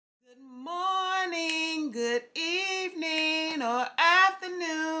morning, good evening, or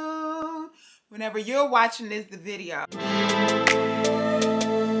afternoon, whenever you're watching this video.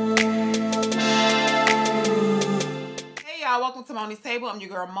 Hey y'all, welcome to Moni's Table. I'm your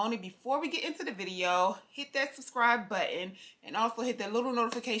girl Moni. Before we get into the video, hit that subscribe button and also hit that little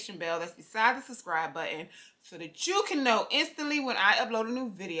notification bell that's beside the subscribe button so that you can know instantly when I upload a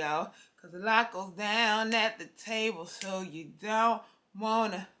new video, because a lot goes down at the table, so you don't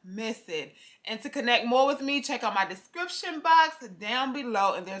want to miss it. And to connect more with me, check out my description box down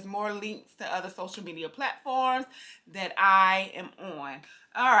below, and there's more links to other social media platforms that I am on.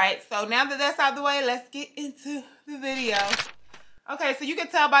 All right, so now that that's out of the way, let's get into the video. Okay, so you can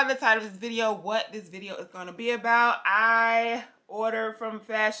tell by the title of this video what this video is going to be about. I ordered from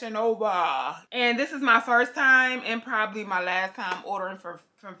Fashion Nova, and this is my first time and probably my last time ordering from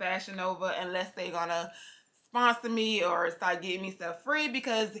Fashion Nova, unless they're gonna sponsor me or start getting me stuff free,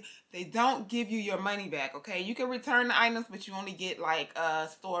 because they don't give you your money back. Okay, you can return the items, but you only get like a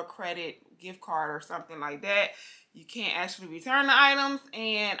store credit gift card or something like that. You can't actually return the items.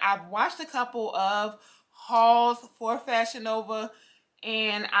 And I've watched a couple of hauls for Fashion Nova,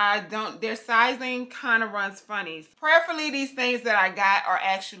 and their sizing kind of runs funny. Prayerfully, these things that I got are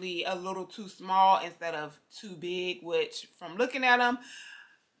actually a little too small instead of too big, which from looking at them,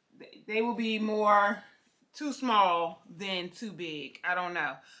 they will be more too small than too big. I don't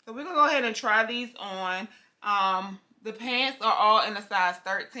know. So we're gonna go ahead and try these on. The pants are all in a size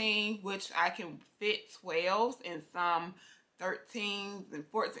 13, which I can fit 12s and some 13s and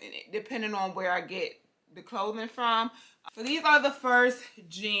 14, depending on where I get the clothing from. So these are the first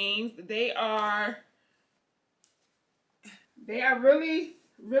jeans. They are really,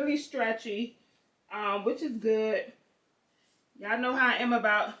 really stretchy, which is good. Y'all know how I am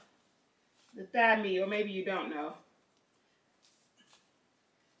about the thigh meat, or maybe you don't know.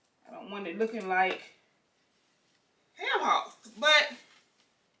 I don't want it looking like ham hocks, but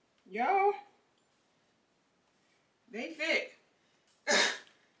y'all, they fit.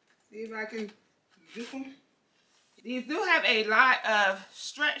 See if I can get them. These do have a lot of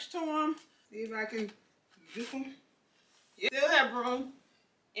stretch to them. See if I can get them. Still have room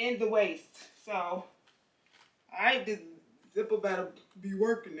in the waist, so this zipper better be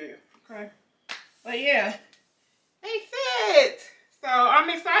working there. Okay. But yeah, they fit. So I'm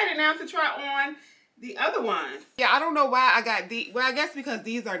excited now to try on the other ones. Yeah, I don't know why I got these. Well, I guess because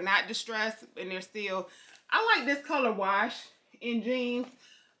these are not distressed and they're still, I like this color wash in jeans.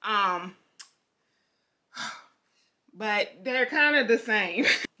 But they're kind of the same.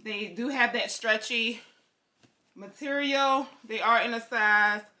 They do have that stretchy material. They are in a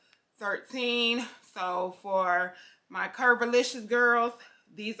size 13. So for my curvilicious girls,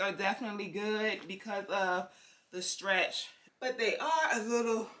 these are definitely good because of the stretch, but they are a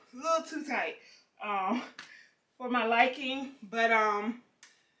little too tight for my liking. But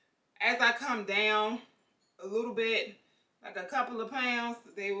as I come down a little bit, like a couple of pounds,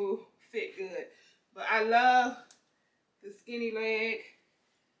 they will fit good. But I love the skinny leg.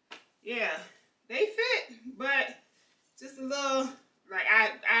 Yeah, they fit, but just a little, like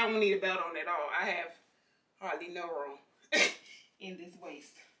I don't need a belt on at all. I have hardly no room in this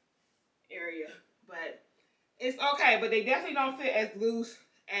waist area, but it's okay. But they definitely don't fit as loose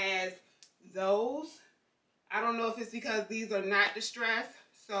as those. I don't know if it's because these are not distressed,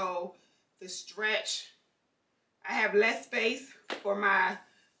 so the stretch, I have less space for my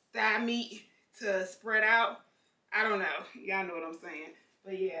thigh meat to spread out. I don't know, y'all know what I'm saying.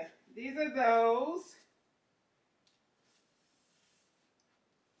 But yeah, these are those.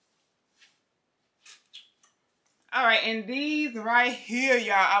 All right, and these right here,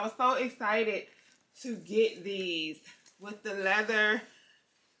 y'all, I was so excited to get these with the leather,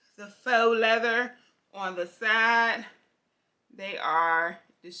 the faux leather on the side. They are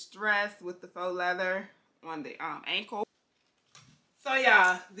distressed with the faux leather on the ankle. So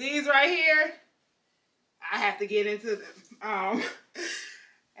y'all, these right here, I have to get into them.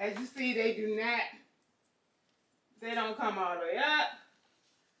 As you see, they don't come all the way up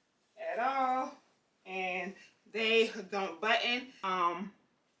at all, and they don't button. So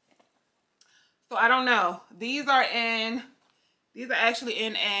I don't know. These are actually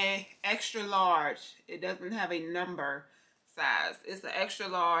in a extra large. It doesn't have a number size. It's an extra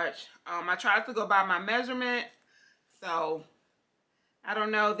large. I tried to go by my measurement, so I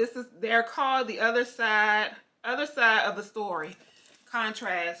don't know. They're called the other side of the story,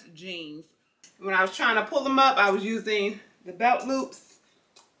 contrast jeans. When I was trying to pull them up, I was using the belt loops,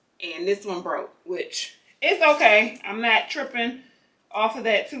 and this one broke, which it's okay. I'm not tripping off of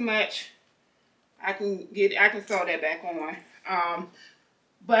that too much. I can sew that back on.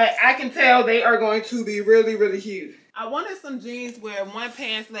 but I can tell they are going to be really, really huge. I wanted some jeans where one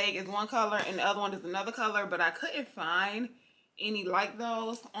pants leg is one color and the other one is another color, but I couldn't find any like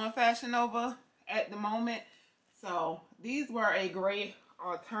those on Fashion Nova at the moment. So these were a great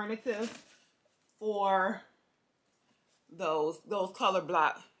alternative for those color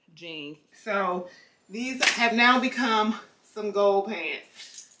block jeans. So these have now become some gold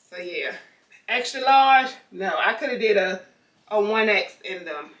pants. So yeah, extra large. No, I could have did a 1X in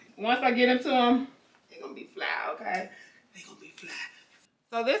them. Once I get into them, they're gonna be fly, okay? They're gonna be fly.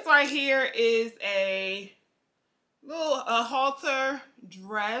 So this right here is a halter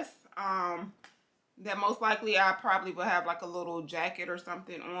dress. That most likely I probably will have like a little jacket or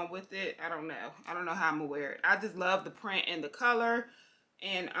something on with it. I don't know. I don't know how I'm gonna wear it. I just love the print and the color.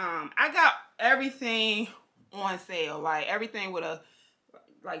 And I got everything on sale. Like everything with a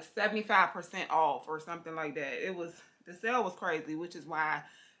like 75% off or something like that. The sale was crazy, which is why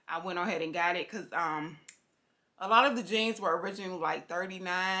I went ahead and got it, because a lot of the jeans were originally like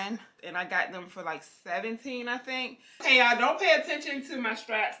 $39 and I got them for like $17, I think. Okay, y'all, don't pay attention to my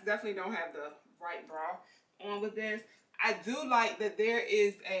straps. Definitely don't have the right bra on with this. I do like that there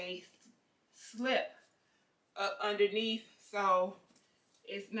is a slip up underneath, so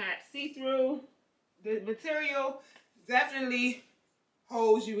it's not see-through. The material definitely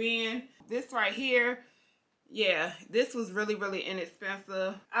holds you in. This right here, yeah, this was really, really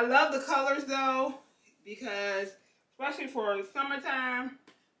inexpensive. I love the colors though, because especially for the summertime,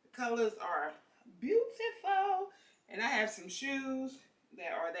 the colors are beautiful. And I have some shoes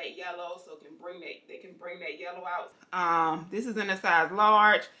that are that yellow, so they can bring that yellow out. This is in a size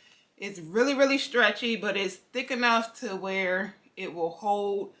large. It's really, really stretchy, but it's thick enough to where it will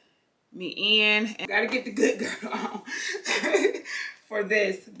hold me in. And gotta get the good girl on for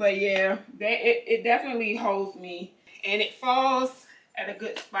this. But yeah, it definitely holds me, and it falls at a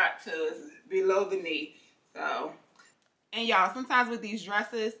good spot too. It's below the knee. So, and y'all, sometimes with these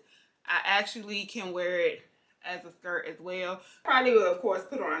dresses, I actually can wear it as a skirt as well. Probably will, of course,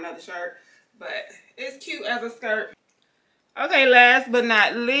 put on another shirt, but it's cute as a skirt. Okay, last but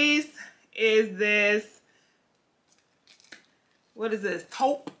not least is this, what is this,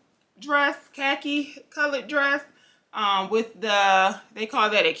 taupe dress, khaki colored dress, with they call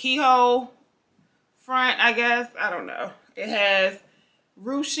that a keyhole front, I guess. I don't know. It has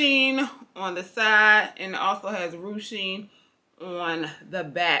ruching on the side and it also has ruching on the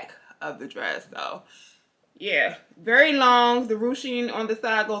back of the dress. So yeah, very long. The ruching on the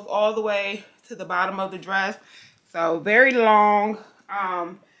side goes all the way to the bottom of the dress. So very long.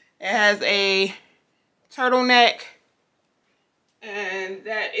 It has a turtleneck, and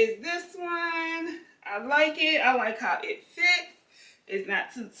that is this one. I like it. I like how it fits. It's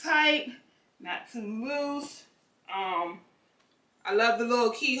not too tight, not too loose. I love the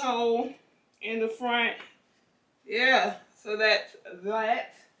little keyhole in the front. Yeah, so that's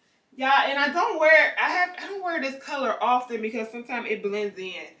that. Yeah, and I don't wear this color often because sometimes it blends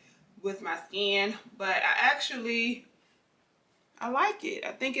in with my skin, but I like it.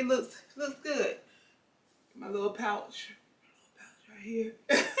 I think it looks good. My little pouch right here.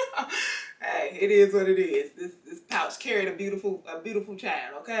 Hey, it is what it is. This pouch carried a beautiful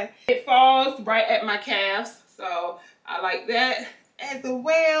child, okay? It falls right at my calves, so I like that as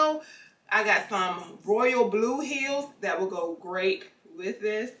well. I got some royal blue heels that will go great with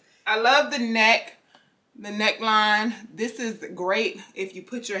this. I love the neckline. This is great if you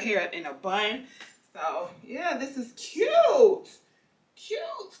put your hair in a bun. So yeah, this is cute.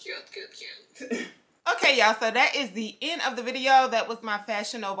 Cute. Okay, y'all, so that is the end of the video. That was my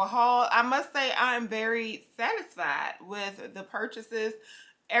Fashion Nova haul. I must say I am very satisfied with the purchases.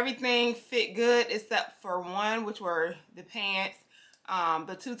 Everything fit good except for one, which were the pants,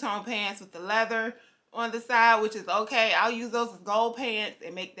 the two-tone pants with the leather on the side, which is okay. I'll use those as gold pants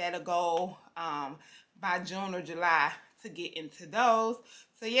and make that a goal by June or July to get into those.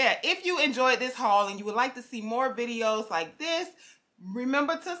 So yeah, if you enjoyed this haul and you would like to see more videos like this,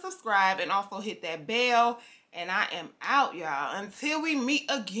 remember to subscribe and also hit that bell. And I am out, y'all. Until we meet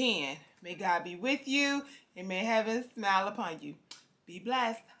again, may God be with you and may heaven smile upon you. Be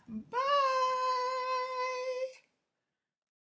blessed. Bye.